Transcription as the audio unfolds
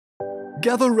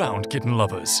Gather round, kitten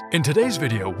lovers. In today's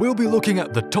video, we'll be looking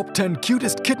at the top 10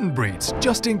 cutest kitten breeds,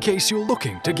 just in case you're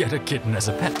looking to get a kitten as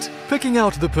a pet. Picking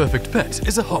out the perfect pet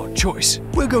is a hard choice.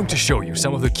 We're going to show you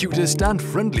some of the cutest and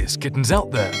friendliest kittens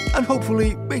out there, and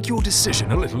hopefully make your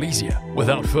decision a little easier.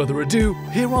 Without further ado,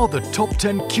 here are the top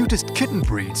 10 cutest kitten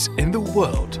breeds in the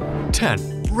world. 10.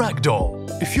 Ragdoll.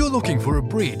 If you're looking for a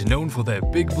breed known for their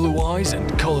big blue eyes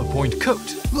and color point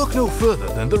coat, look no further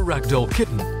than the Ragdoll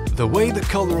kitten. The way the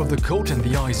color of the coat and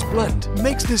the eyes blend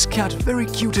makes this cat very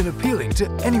cute and appealing to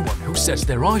anyone who sets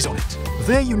their eyes on it.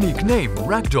 Their unique name,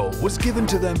 Ragdoll, was given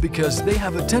to them because they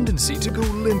have a tendency to go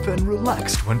limp and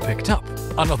relaxed when picked up.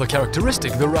 Another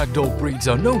characteristic the Ragdoll breeds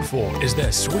are known for is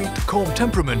their sweet, calm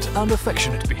temperament and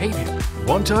affectionate behavior.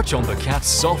 One touch on the cat's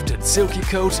soft and silky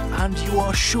coat and you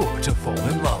are sure to fall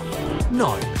in love.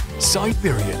 9.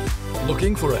 Siberian.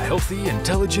 Looking for a healthy,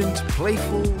 intelligent,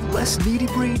 playful, less needy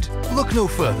breed? Look no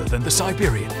further than the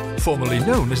Siberian. Formerly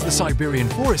known as the Siberian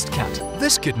forest cat,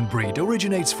 this kitten breed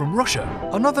originates from Russia.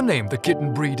 Another name the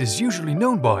kitten breed is usually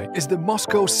known by is the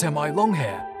Moscow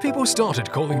semi-long-hair. People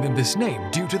started calling them this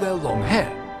name due to their long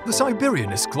hair. The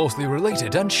Siberian is closely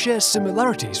related and shares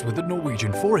similarities with the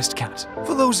Norwegian forest cat.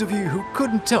 For those of you who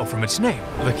couldn't tell from its name,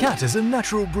 the cat is a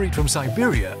natural breed from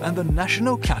Siberia and the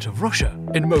national cat of Russia.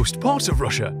 In most parts of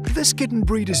Russia, this kitten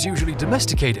breed is usually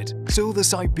domesticated, so the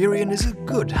Siberian is a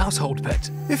good household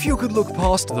pet. If you could look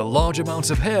past the large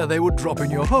amounts of hair they would drop in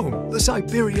your home, the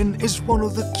Siberian is one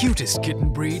of the cutest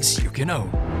kitten breeds you can own.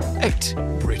 8.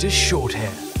 British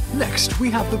Shorthair. Next, we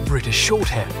have the British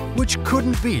Shorthair, which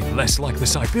couldn't be less like the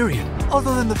Siberian,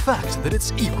 other than the fact that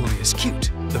it's equally as cute.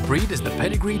 The breed is the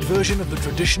pedigreed version of the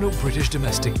traditional British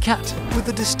domestic cat, with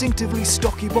a distinctively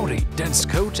stocky body, dense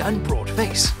coat and broad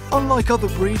face. Unlike other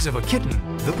breeds of a kitten,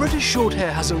 the British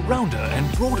Shorthair has a rounder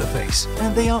and broader face,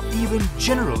 and they are even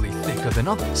generally thicker than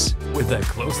others. With their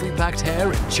closely packed hair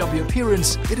and chubby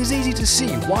appearance, it is easy to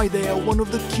see why they are one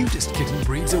of the cutest kitten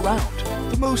breeds around.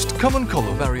 The most common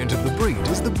color variant of the breed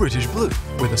is the British Blue,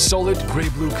 with a solid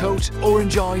grey-blue coat,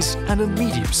 orange eyes, and a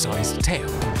medium-sized tail.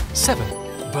 7.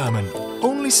 Berman.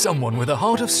 Only someone with a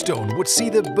heart of stone would see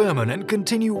the Berman and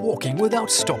continue walking without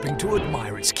stopping to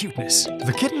admire its cuteness.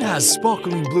 The kitten has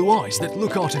sparkling blue eyes that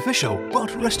look artificial,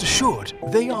 but rest assured,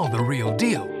 they are the real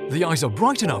deal. The eyes are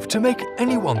bright enough to make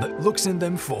anyone that looks in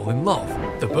them fall in love.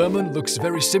 The Berman looks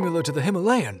very similar to the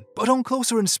Himalayan, but on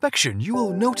closer inspection you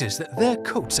will notice that their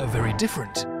coats are very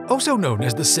different. Also known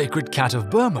as the sacred cat of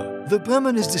Burma, the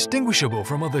Berman is distinguishable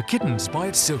from other kittens by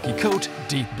its silky coat,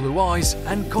 deep blue eyes,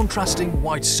 and contrasting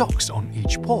white socks on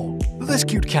each paw. This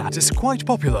cute cat is quite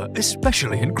popular,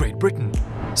 especially in Great Britain.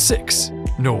 6.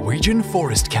 Norwegian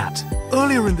Forest Cat.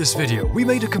 Earlier in this video, we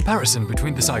made a comparison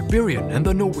between the Siberian and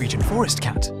the Norwegian Forest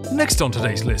Cat. Next on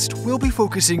today's list, we'll be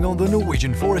focusing on the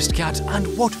Norwegian Forest Cat and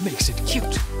what makes it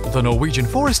cute. The Norwegian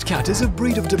Forest Cat is a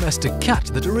breed of domestic cat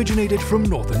that originated from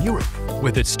Northern Europe.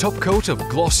 With its top coat of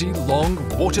glossy, long,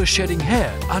 water-shedding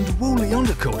hair and woolly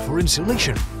undercoat for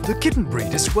insulation, the kitten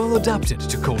breed is well adapted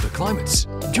to colder climates.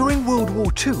 During World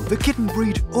War II, the kitten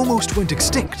breed almost went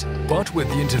extinct, but with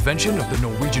the intervention of the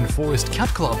Norwegian Forest Cat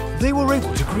Club, they were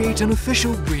able to create an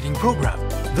official breeding program.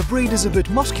 The breed is a bit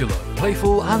muscular,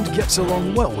 playful, and gets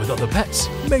along well with other pets,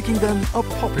 making them a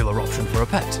popular option for a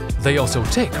pet. They also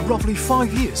take roughly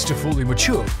 5 years to fully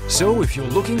mature, so if you're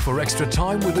looking for extra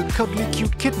time with a cuddly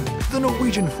cute kitten, the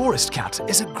Norwegian Forest Cat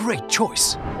is a great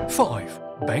choice. 5.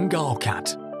 Bengal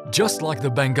Cat. Just like the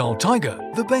Bengal tiger,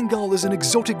 the Bengal is an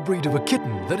exotic breed of a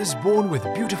kitten that is born with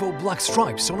beautiful black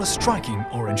stripes on a striking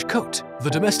orange coat. The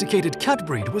domesticated cat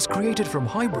breed was created from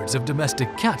hybrids of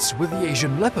domestic cats with the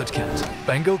Asian leopard cat.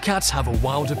 Bengal cats have a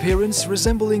wild appearance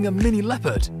resembling a mini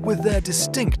leopard with their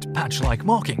distinct patch-like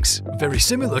markings. Very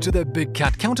similar to their big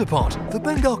cat counterpart, the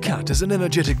Bengal cat is an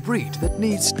energetic breed that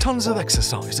needs tons of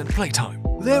exercise and playtime.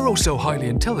 They're also highly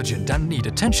intelligent and need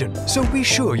attention, so be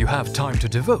sure you have time to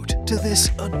devote to this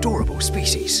adorable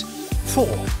species. 4.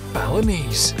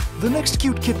 Balinese. The next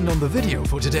cute kitten on the video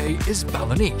for today is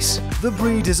Balinese. The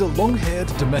breed is a long-haired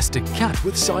domestic cat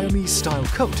with Siamese-style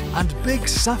coat and big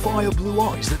sapphire blue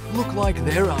eyes that look like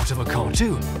they're out of a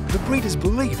cartoon. The breed is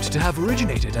believed to have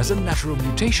originated as a natural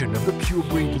mutation of the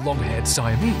pure-breed long-haired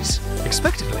Siamese.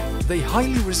 Expectedly, they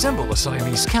highly resemble a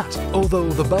Siamese cat, although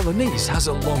the Balinese has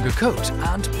a longer coat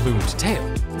and plumed tail.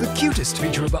 The cutest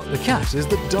feature about the cat is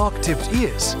the dark-tipped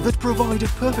ears that provide a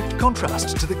perfect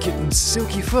contrast to the kitten's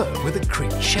silky fur with a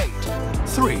creamy shade.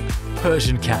 3.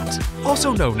 Persian Cat.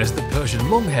 Also known as the Persian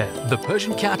Longhair, the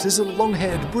Persian cat is a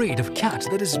long-haired breed of cat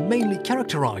that is mainly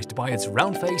characterized by its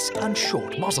round face and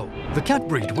short muzzle. The cat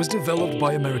breed was developed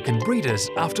by American breeders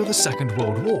after the Second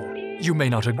World War. You may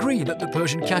not agree that the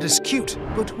Persian cat is cute,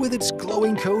 but with its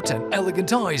glowing coat and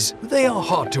elegant eyes, they are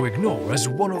hard to ignore as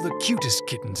one of the cutest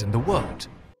kittens in the world.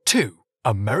 2.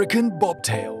 American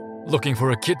Bobtail. Looking for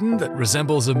a kitten that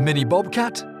resembles a mini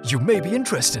bobcat? You may be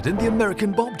interested in the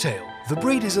American Bobtail. The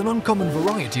breed is an uncommon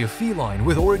variety of feline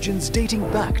with origins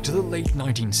dating back to the late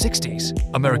 1960s.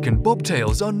 American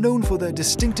Bobtails are known for their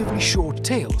distinctively short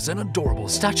tails and adorable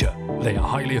stature. They are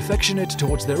highly affectionate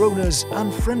towards their owners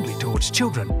and friendly towards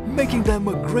children, making them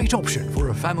a great option for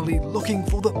a family looking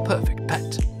for the perfect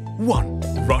pet.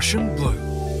 1. Russian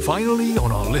Blue. Finally,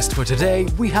 on our list for today,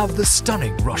 we have the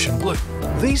stunning Russian Blue.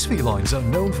 These felines are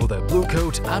known for their blue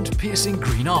coat and piercing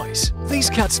green eyes. These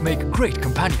cats make great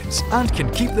companions and can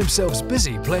keep themselves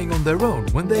busy playing on their own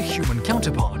when their human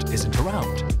counterpart isn't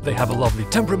around. They have a lovely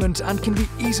temperament and can be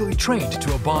easily trained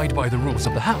to abide by the rules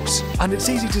of the house, and it's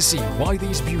easy to see why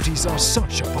these beauties are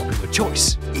such a popular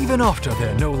choice. Even after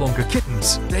they're no longer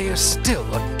kittens, they are still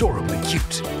adorably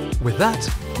cute. With that,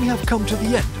 we have come to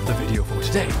the end of the video for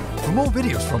today. For more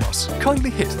videos from us, kindly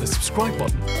hit the subscribe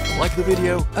button, like the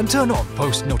video, and turn on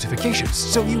post notifications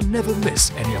so you never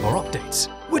miss any of our updates.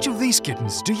 Which of these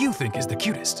kittens do you think is the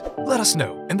cutest? Let us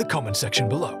know in the comment section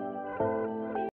below.